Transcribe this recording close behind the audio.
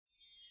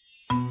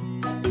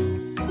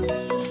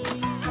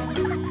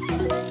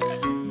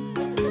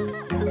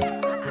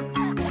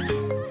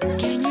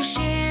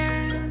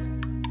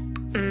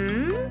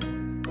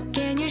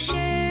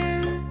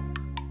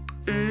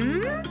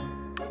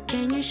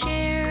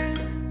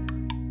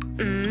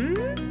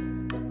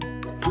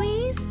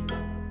Please?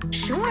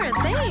 Sure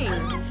thing.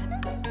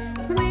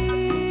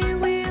 We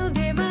will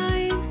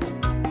divide,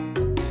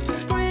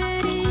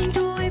 spreading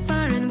joy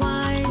far and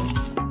wide.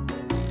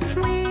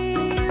 We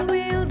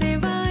will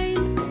divide,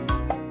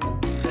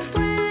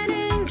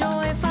 spreading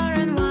joy far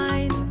and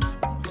wide.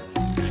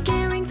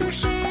 Caring through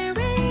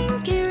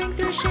sharing, caring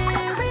through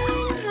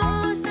sharing.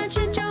 Oh, such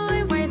a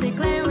joy we're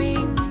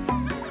declaring.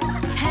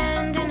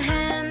 Hand in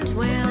hand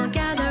we'll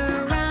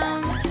gather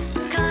around,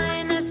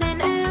 kindness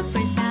in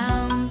every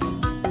sound.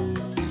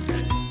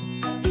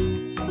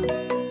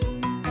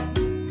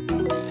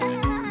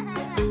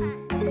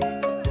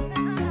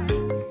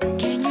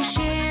 Can you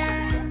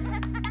share?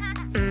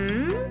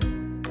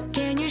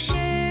 Can you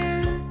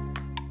share?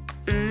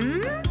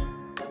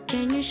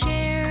 Can you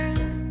share?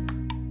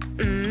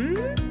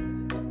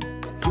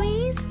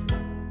 Please?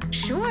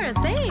 Sure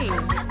thing.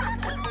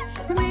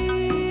 We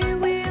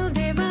will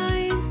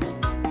divide,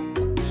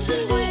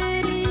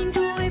 spreading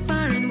joy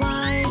far and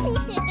wide.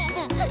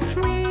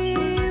 We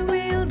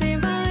will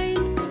divide,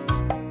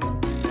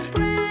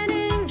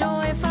 spreading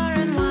joy far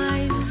and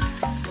wide.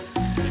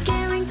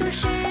 Caring through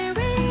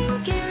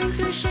sharing, caring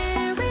through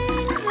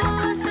sharing.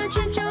 Oh, such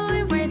a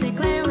joy we're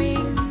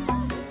declaring.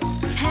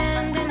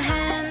 Hand in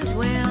hand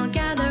we'll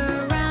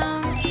gather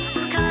around,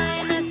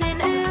 kindness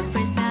in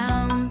every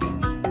sound.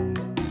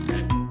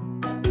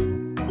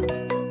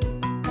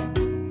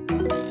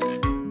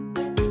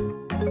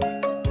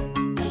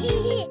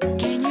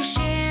 Can you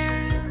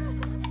share?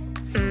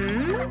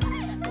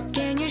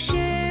 Can you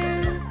share?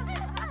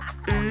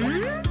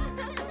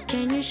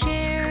 Can you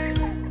share?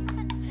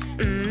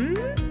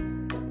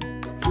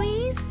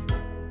 Please?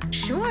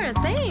 Sure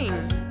thing.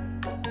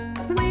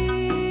 We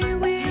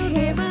will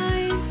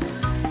divide,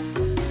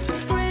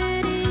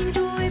 spreading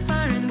joy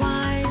far and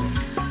wide.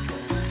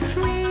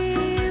 We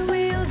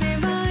will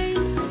divide,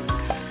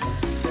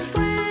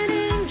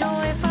 spreading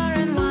joy far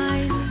and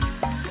wide.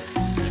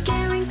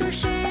 Caring through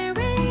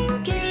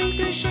sharing, caring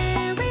through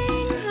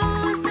sharing.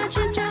 Oh, such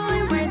a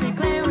joy we're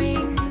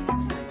declaring.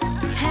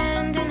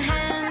 Hand in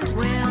hand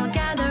we'll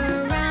gather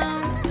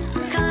around,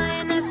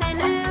 kindness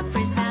in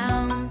every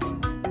sound.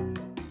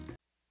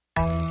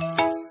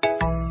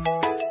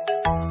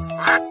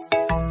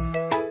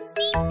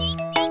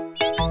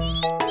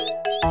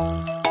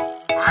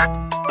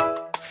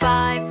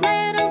 Five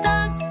little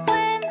ducks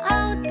went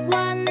out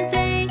one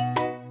day,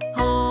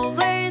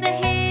 over the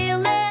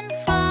hill and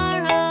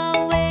far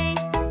away.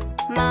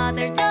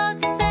 Mother duck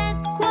said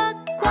quack,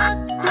 quack,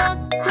 quack,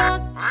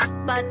 quack,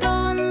 but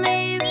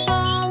only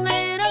four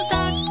little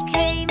ducks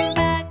came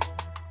back.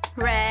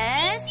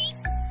 Red,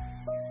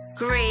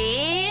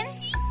 green,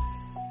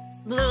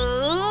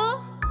 blue,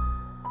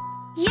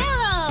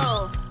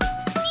 yellow.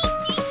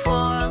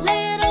 Four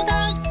little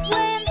ducks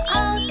went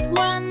out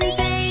one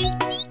day,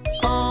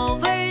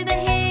 over the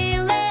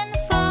hill and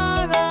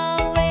far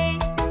away.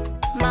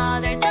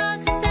 Mother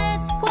duck said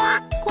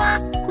quack,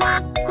 quack,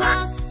 quack,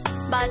 quack,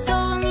 but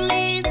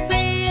only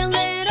three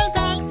little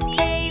ducks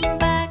came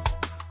back.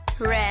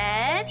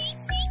 Red,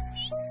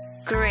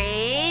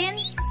 green,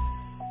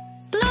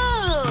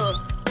 blue.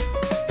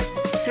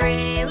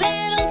 Three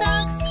little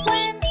ducks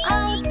went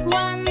out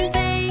one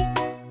day,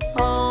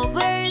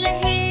 over the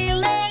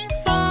hill and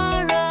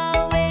far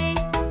away.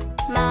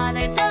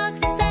 Mother duck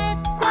said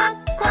quack,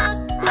 quack,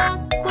 quack,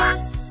 quack,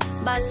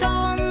 but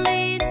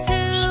only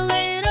two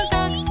little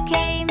ducks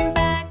came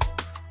back.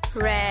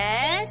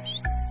 Red,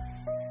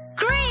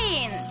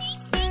 green.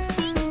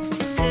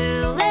 Two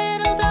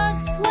little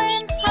ducks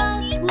went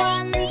out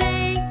one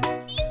day,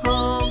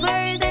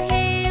 over the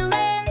hill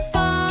and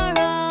far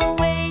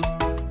away.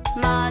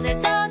 Mother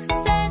duck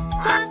said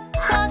quack,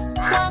 quack,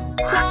 quack,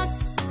 quack,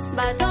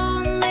 but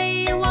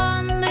only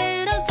one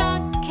little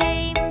duck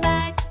came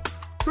back.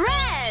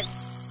 Red.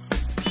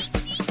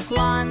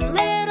 One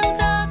little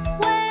duck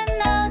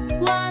went out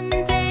one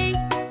day,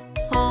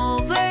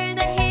 over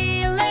the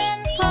hill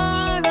and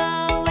far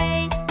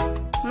away.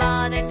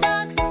 Mother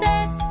duck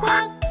said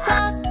quack,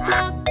 quack,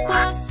 quack,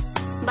 quack,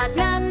 but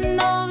none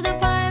of the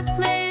five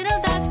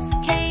little ducks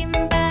came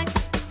back.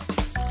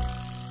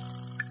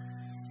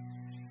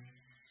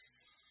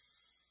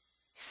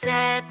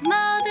 Said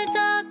Mother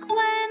duck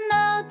went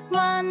out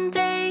one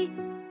day,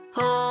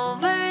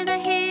 over the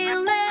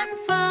hill and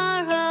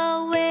far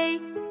away.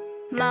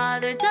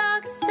 Mother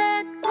duck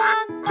said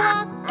quack,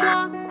 quack,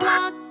 quack,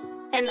 quack,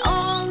 and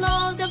all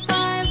of the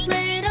five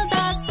little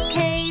ducks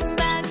came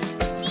back.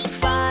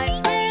 Five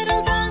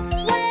little ducks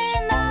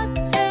went out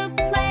to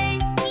play,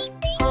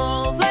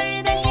 over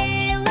the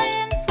hill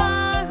and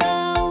far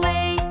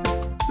away.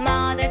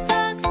 Mother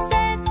duck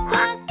said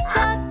quack,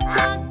 quack,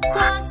 quack,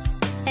 quack,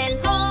 and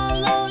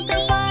all of the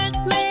five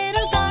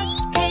little ducks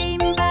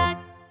came back.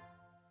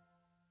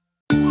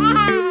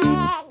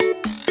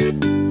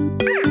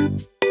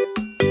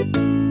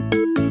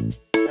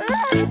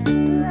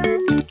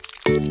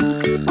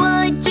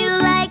 Would you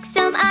like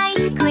some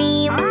ice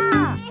cream?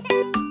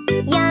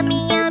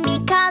 Yummy, yummy,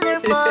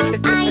 colorful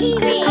ice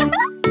cream.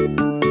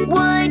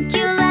 Would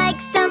you like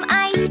some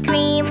ice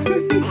cream?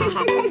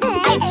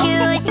 I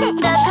choose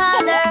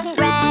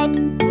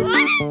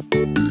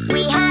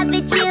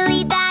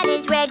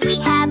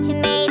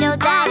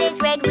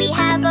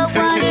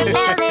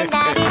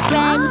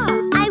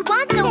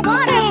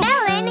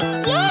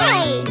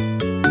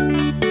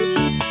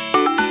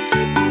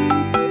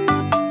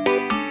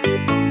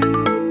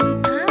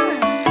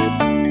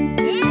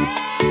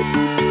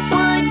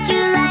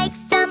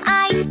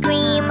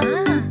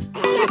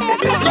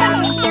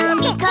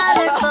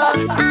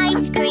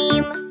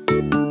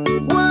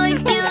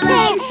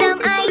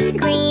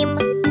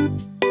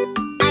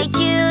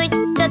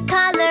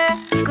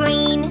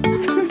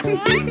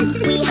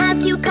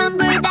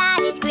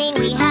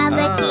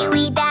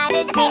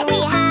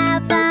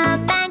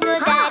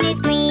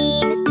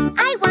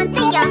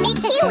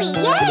chewy!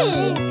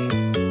 Yay!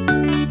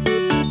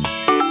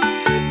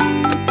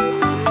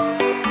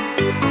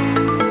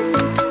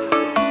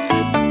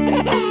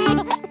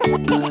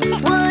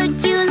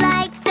 Would you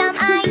like some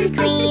ice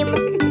cream?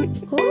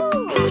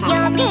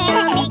 Yummy,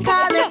 yummy,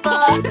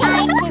 colorful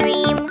ice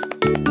cream.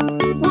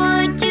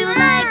 Would you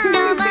like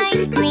some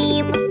ice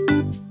cream?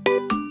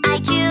 I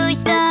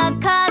choose the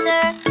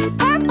color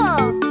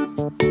purple.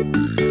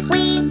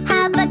 We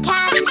have a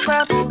cabbage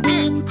purple. We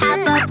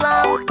have a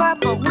plum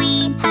purple. We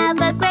have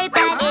a grape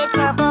that is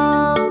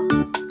purple.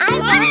 I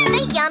want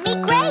the yummy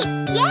grape!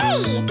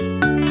 Yay!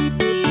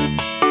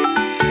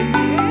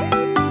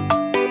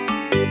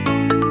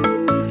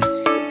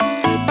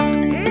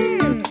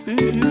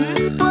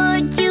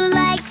 Would you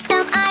like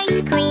some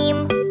ice cream?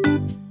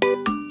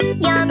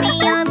 Yummy,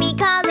 yummy,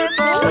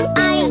 colorful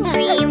ice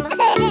cream.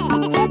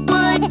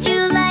 Would you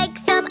like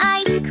some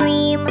ice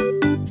cream?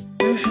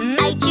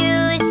 I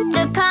choose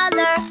the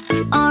color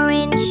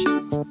orange.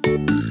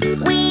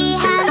 We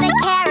have a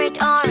carrot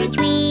orange.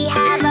 We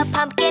have a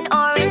pumpkin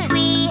orange.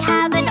 We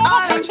have an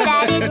orange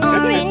that is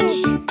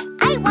orange.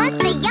 I want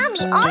the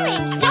yummy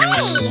orange. Yay!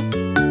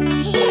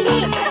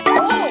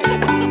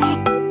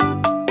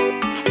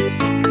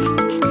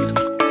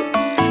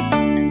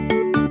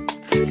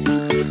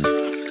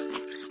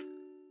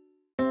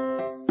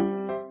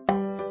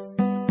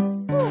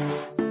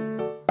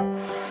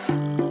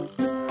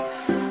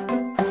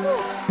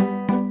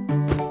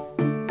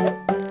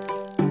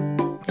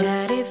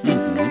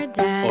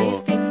 Daddy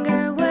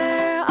finger,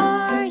 where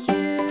are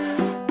you?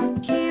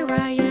 Here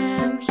I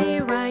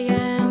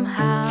am,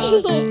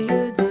 how do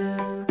you do?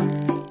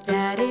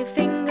 Daddy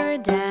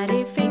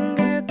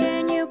finger,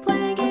 can you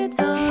play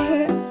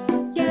guitar?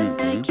 Yes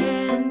I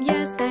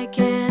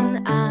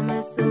can, I'm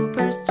a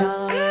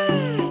superstar.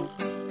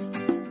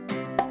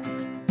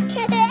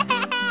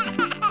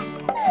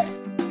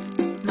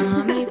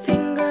 Mommy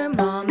finger,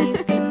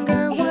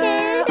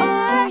 where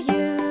are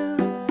you?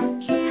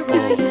 Here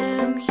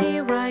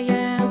I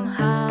am,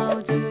 how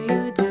do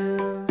you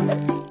do?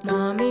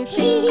 Mommy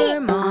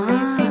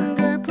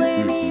finger,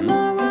 play me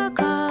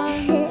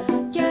maracas.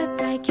 Yes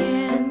I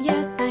can,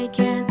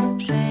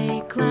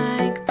 shake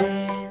like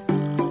this.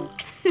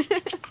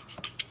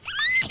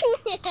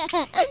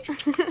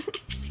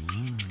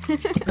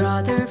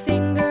 Brother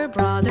finger,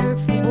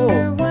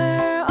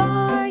 where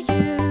are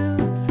you?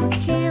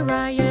 Here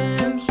I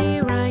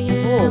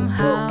am,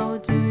 how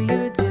do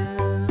you do?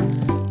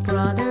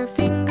 Brother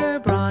finger,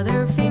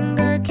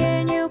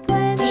 can you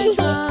play the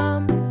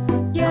drum?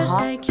 Yes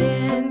I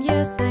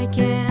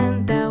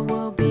can, that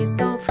will be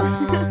so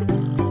fun.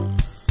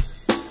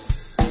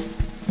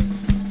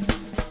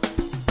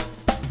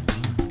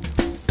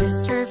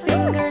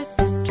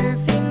 Sister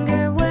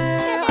finger,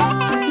 where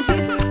are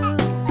you?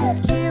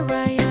 Here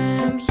I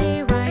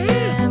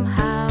am,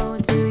 how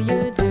do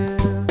you do?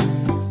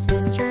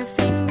 Sister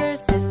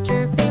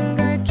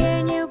finger,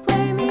 can you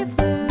play me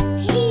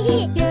flute?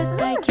 Yes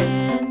I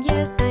can,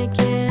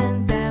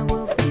 that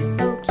will be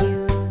so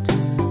cute.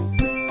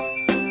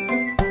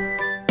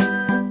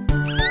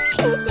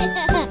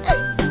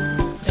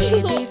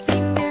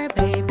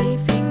 Baby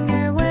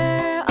finger,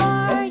 where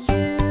are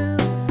you?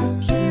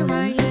 Here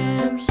I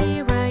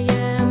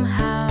am,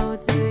 how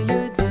do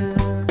you do?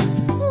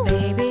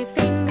 Baby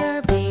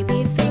finger,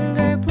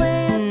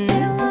 play a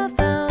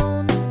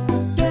xylophone.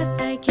 Yes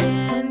I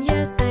can,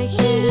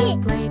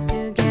 play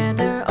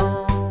together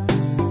all.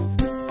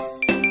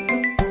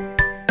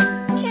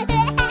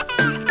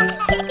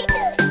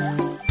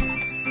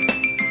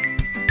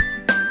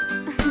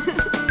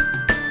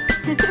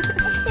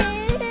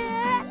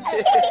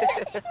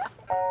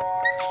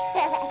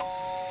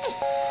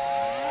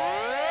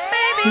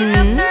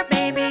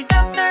 Baby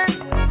doctor,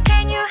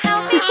 can you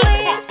help me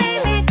please?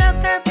 Baby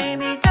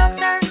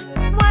doctor,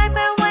 wipe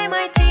away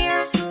my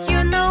tears.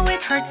 You know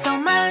it hurts so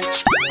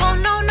much. Oh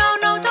no,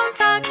 don't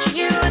touch.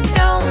 You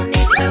don't need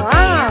to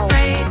be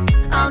afraid.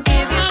 I'll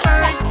give you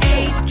first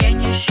aid. Can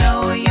you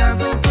show your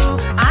boo-boo?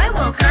 I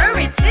will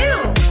hurry too.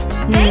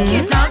 Thank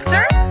you,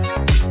 doctor.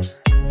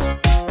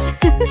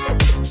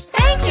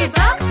 Thank you,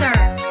 doctor.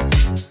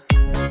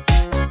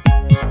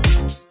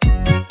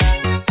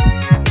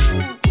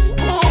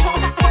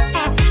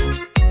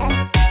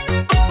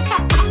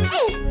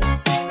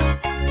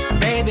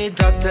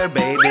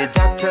 Baby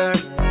doctor,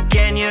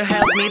 can you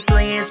help me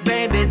please?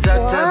 Baby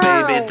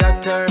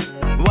doctor,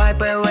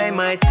 wipe away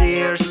my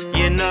tears.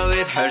 You know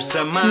it hurts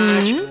so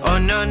much. Oh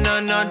no,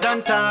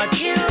 don't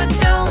touch. You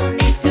don't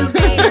need to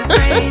be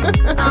afraid.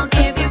 I'll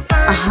give you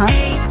first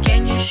aid.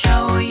 Can you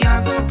show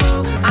your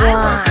boo-boo? I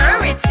will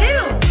hurry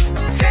too.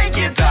 Thank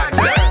you,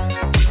 doctor.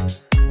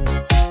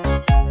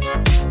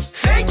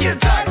 Thank you,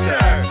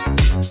 doctor.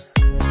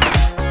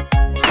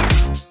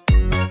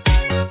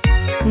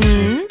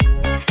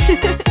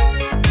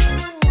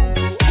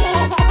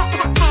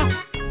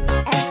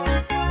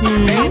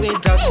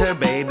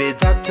 Baby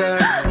doctor,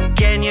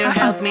 can you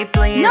help me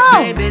please? No.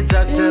 Baby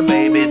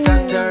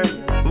doctor,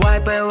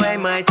 wipe away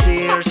my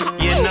tears.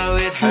 You know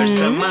it hurts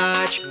so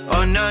much.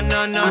 Oh no,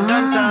 don't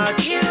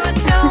touch. You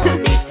don't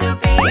need to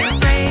be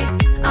afraid.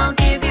 I'll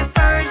give you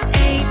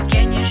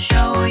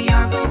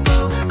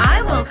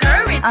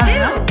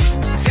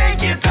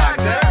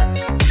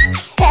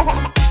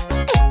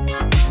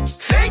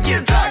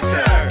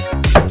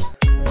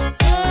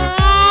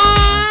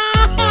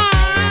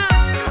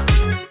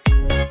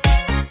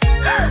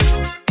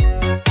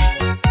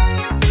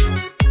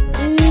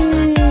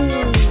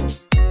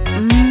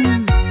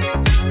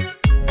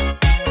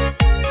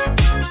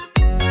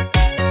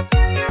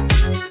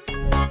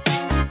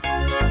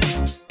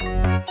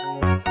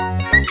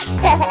Me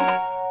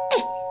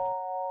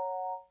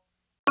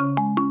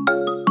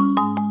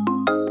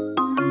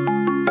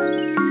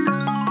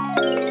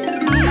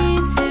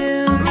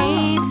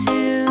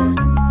too.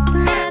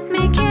 Let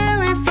me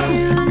carry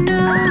you.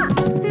 No,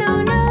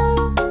 no,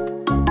 no.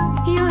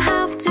 You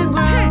have to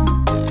grow.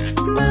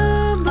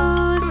 Boo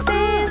boo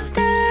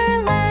sister,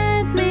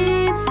 let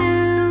me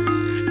too.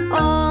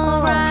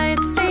 Alright,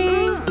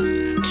 see.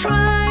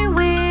 Try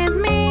with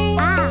me.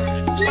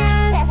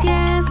 Yes,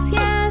 yes,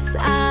 yes,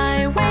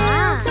 I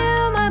will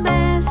do my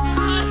best.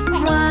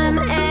 1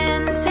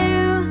 and 2.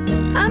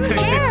 I'm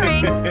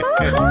carrying.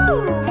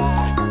 Woohoo!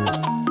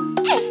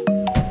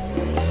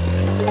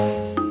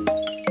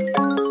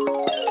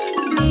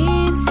 Me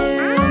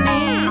too.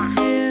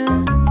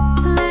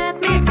 Let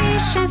me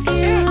fish a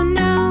few.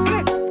 No,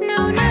 no,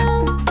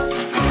 no.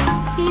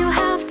 You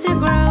have to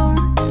grow.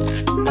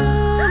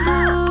 Boo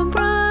boo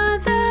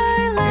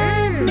brother,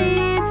 let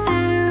me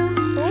too.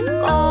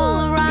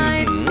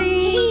 Alright,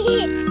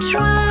 see.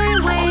 Try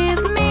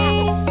with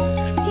me.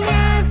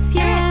 Yes,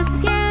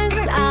 yes,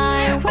 yes,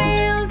 I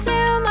will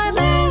do my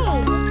best.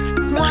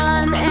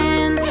 1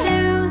 and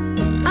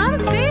 2. I'm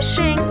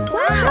fishing.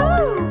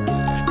 Woohoo!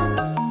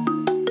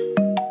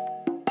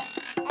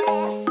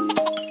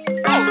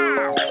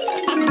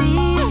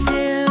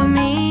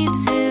 Me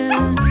too.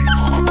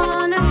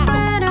 Wanna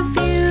spread a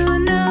few?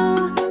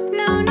 No,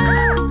 no, no.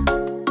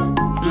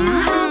 You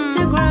have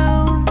to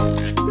grow.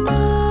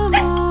 Boo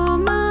boo,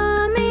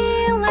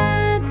 mommy,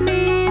 let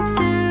me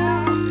too.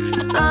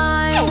 I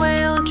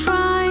will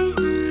try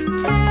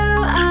to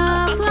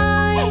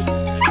apply.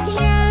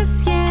 Yes,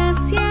 yes,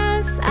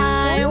 yes,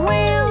 I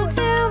will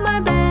do my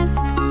best.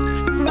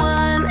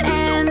 1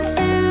 and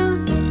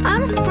 2.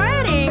 I'm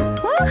spreading.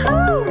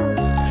 Woohoo!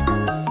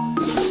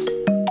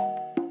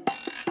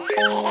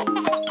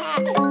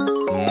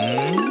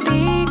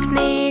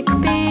 Picnic,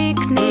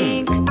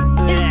 picnic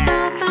is so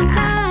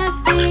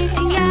fantastic.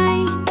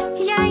 Yay,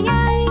 yay,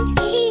 yay.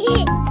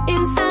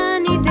 In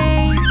sunny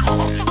day.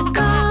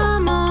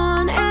 Come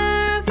on,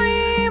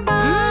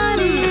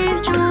 everybody,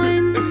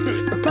 join.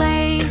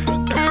 Play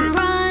and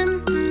run.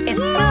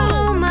 It's so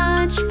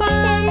much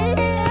fun.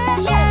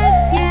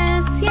 Yes,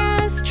 yes,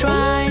 yes.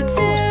 Try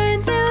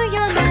to do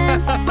your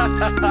best.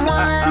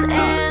 1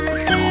 and 2.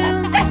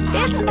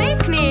 It's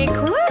picnic.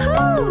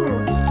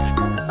 Woohoo!